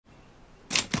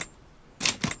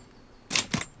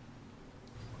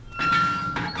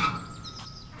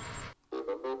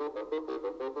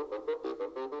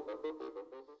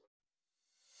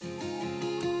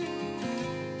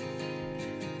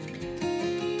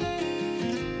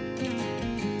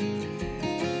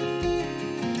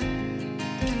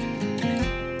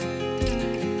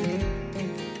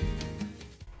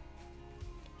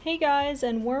Hey guys,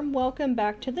 and warm welcome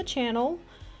back to the channel.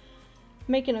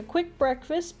 Making a quick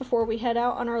breakfast before we head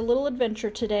out on our little adventure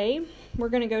today. We're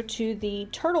going to go to the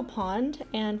turtle pond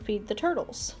and feed the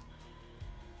turtles.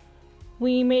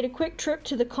 We made a quick trip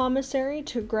to the commissary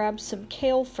to grab some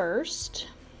kale first.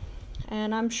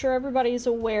 And I'm sure everybody's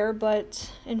aware,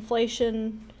 but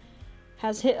inflation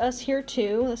has hit us here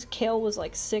too. This kale was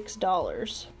like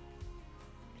 $6.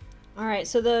 Alright,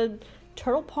 so the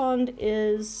turtle pond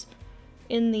is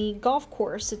in the golf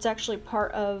course. It's actually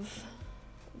part of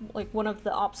like one of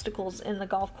the obstacles in the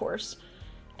golf course.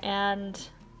 And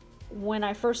when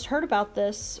I first heard about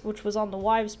this, which was on the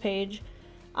wives page,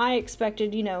 I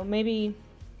expected, you know, maybe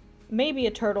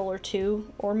a turtle or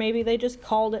two, or maybe they just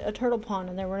called it a turtle pond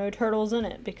and there were no turtles in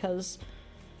it because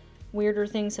weirder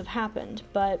things have happened.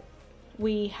 But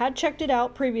we had checked it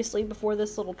out previously before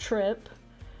this little trip,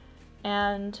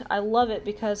 and I love it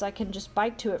because I can just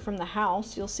bike to it from the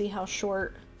house. You'll see how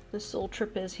short this little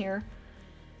trip is here.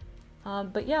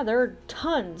 But yeah, there are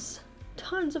tons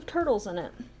of turtles in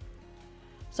it.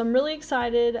 So I'm really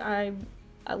excited. I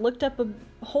looked up a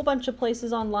whole bunch of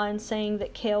places online saying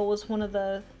that kale was one of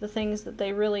the things that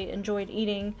they really enjoyed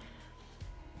eating.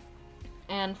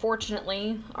 And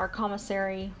fortunately, our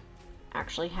commissary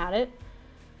actually had it.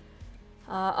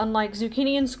 Unlike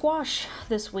zucchini and squash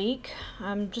this week,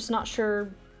 I'm just not sure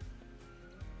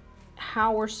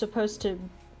how we're supposed to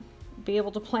be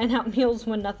able to plan out meals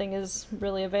when nothing is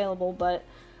really available, but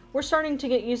we're starting to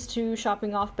get used to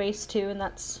shopping off base too, and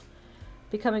that's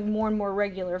becoming more and more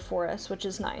regular for us, which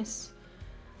is nice.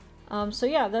 So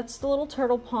yeah, that's the little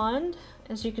turtle pond.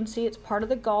 As you can see, it's part of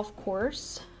the golf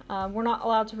course. We're not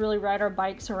allowed to really ride our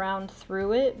bikes around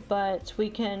through it, but we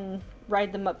can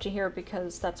ride them up to here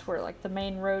because that's where like the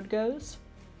main road goes.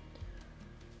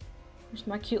 There's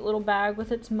my cute little bag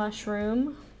with its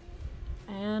mushroom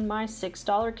and my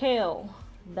 $6 kale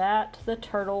that the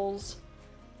turtles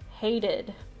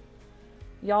hated.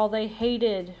 Y'all, they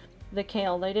hated the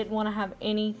kale. They didn't want to have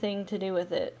anything to do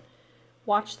with it.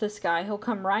 Watch this guy. He'll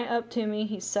come right up to me.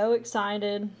 He's so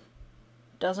excited.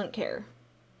 Doesn't care.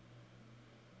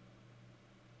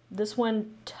 This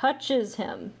one touches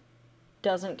him.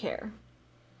 Doesn't care.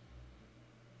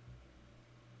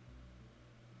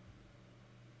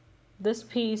 This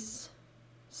piece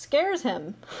scares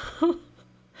him.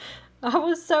 I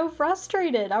was so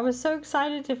frustrated. I was so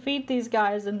excited to feed these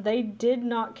guys, and they did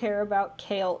not care about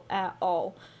kale at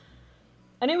all.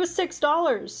 And it was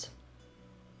 $6.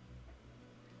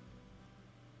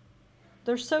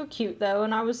 They're so cute though,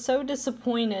 and I was so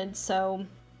disappointed. So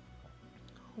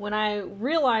when I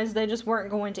realized they just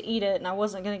weren't going to eat it and I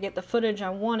wasn't going to get the footage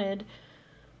I wanted,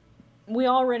 we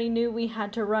already knew we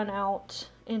had to run out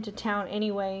into town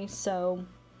anyway, so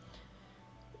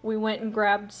we went and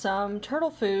grabbed some turtle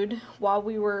food while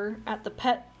we were at the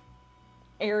pet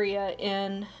area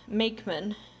in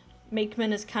Makeman.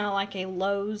 Makeman is kind of like a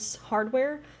Lowe's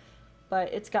hardware,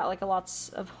 but it's got like lots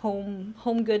of home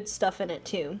good stuff in it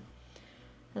too.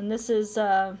 And this is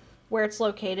where it's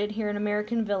located, here in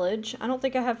American Village. I don't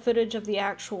think I have footage of the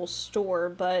actual store,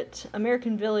 but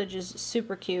American Village is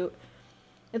super cute.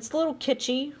 It's a little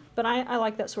kitschy, but I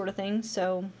like that sort of thing,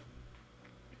 so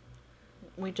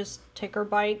we just take our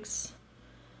bikes.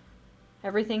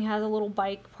 Everything has a little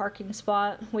bike parking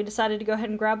spot. We decided to go ahead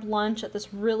and grab lunch at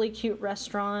this really cute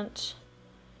restaurant.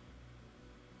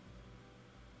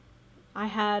 I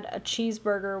had a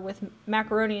cheeseburger with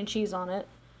macaroni and cheese on it.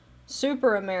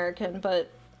 Super American, but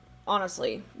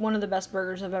honestly, one of the best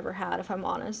burgers I've ever had, if I'm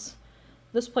honest.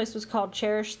 This place was called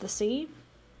Cherish the Sea.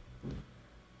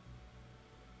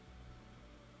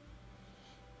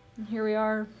 And here we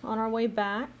are on our way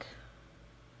back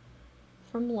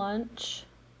from lunch.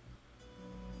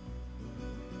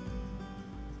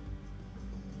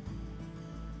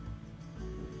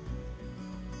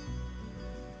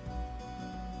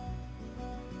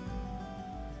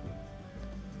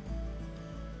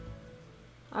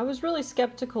 I was really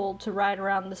skeptical to ride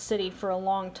around the city for a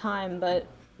long time, but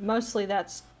mostly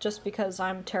that's just because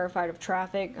I'm terrified of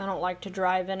traffic. I don't like to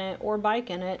drive in it or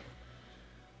bike in it.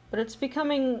 But it's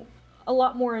becoming a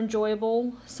lot more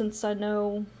enjoyable since I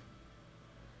know,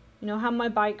 you know, how my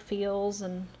bike feels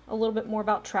and a little bit more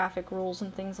about traffic rules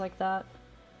and things like that.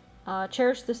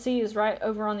 Cherish the Sea is right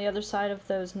over on the other side of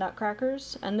those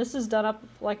nutcrackers, and this is done up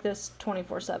like this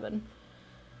 24/7.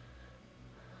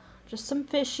 Just some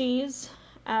fishies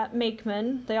at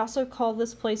Makeman. They also call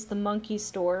this place the Monkey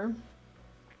Store.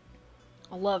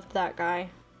 I loved that guy.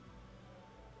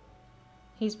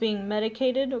 He's being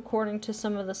medicated according to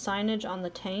some of the signage on the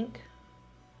tank.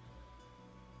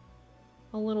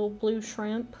 A little blue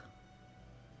shrimp.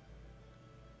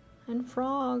 And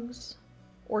frogs.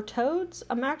 or toads.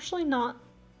 I'm actually not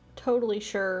totally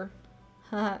sure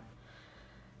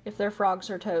if they're frogs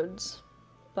or toads,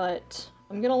 but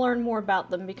I'm gonna learn more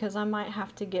about them because I might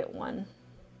have to get one.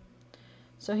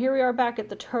 So here we are back at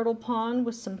the turtle pond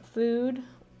with some food.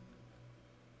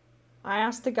 I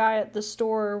asked the guy at the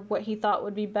store what he thought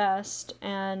would be best,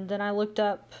 and then I looked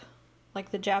up like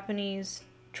the Japanese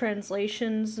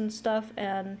translations and stuff,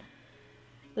 and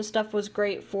the stuff was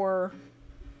great for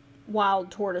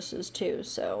wild tortoises too,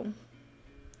 so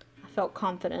I felt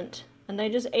confident. And they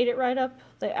just ate it right up.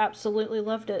 They absolutely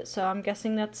loved it, so I'm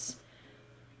guessing that's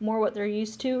more what they're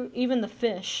used to. Even the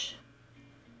fish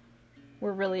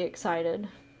were really excited.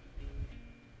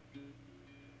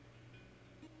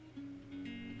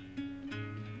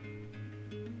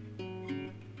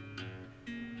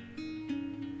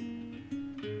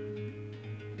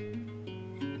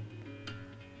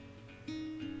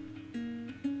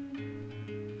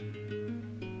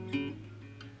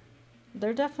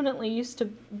 They're definitely used to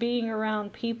being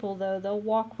around people, though. They'll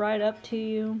walk right up to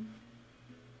you.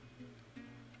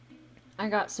 I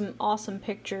got some awesome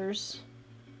pictures.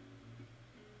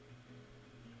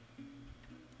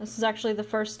 This is actually the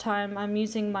first time I'm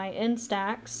using my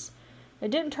Instax. It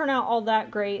didn't turn out all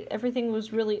that great. Everything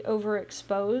was really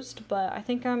overexposed, but I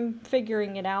think I'm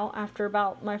figuring it out after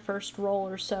about my first roll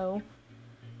or so.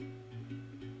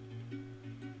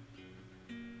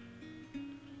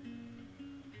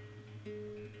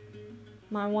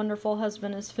 My wonderful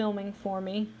husband is filming for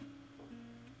me.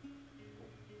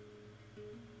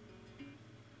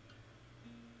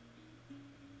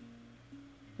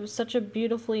 It was such a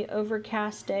beautifully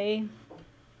overcast day.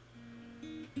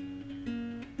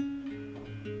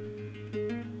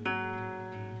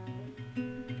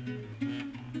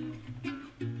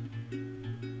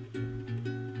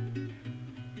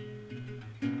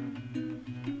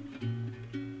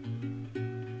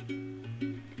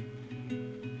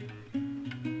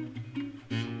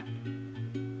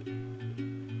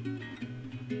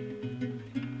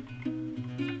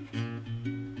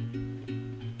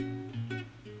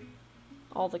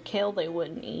 All the kale they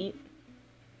wouldn't eat.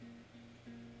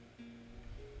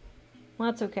 Well,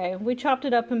 that's okay. We chopped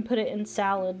it up and put it in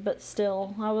salad, but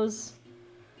still, I was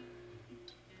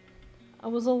a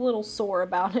little sore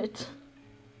about it.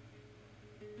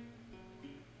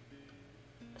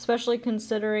 Especially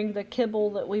considering the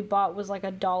kibble that we bought was like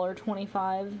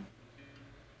 $1.25.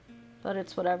 But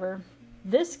it's whatever.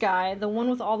 This guy, the one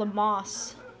with all the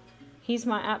moss, he's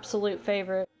my absolute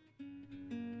favorite.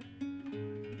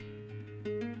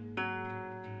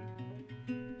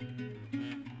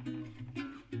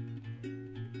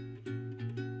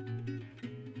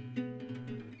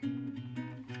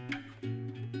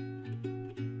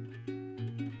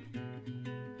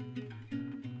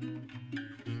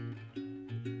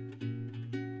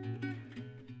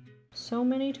 So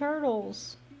many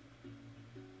turtles.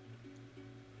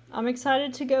 I'm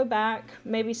excited to go back,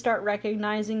 maybe start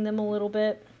recognizing them a little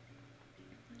bit.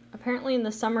 Apparently in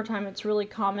the summertime it's really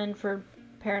common for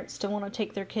parents to want to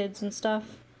take their kids and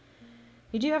stuff.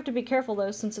 You do have to be careful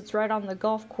though, since it's right on the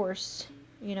golf course.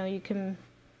 You know, you can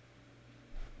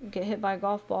get hit by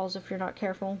golf balls if you're not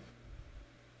careful.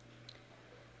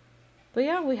 But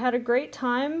yeah, we had a great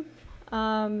time.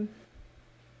 I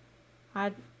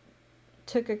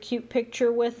took a cute picture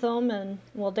with them, and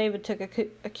well, David took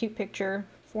a cute picture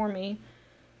for me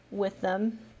with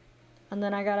them, and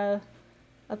then I got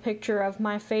a picture of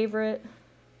my favorite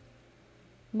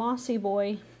mossy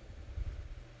boy.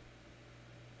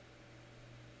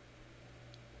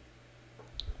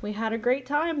 We had a great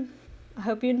time. I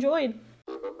hope you enjoyed.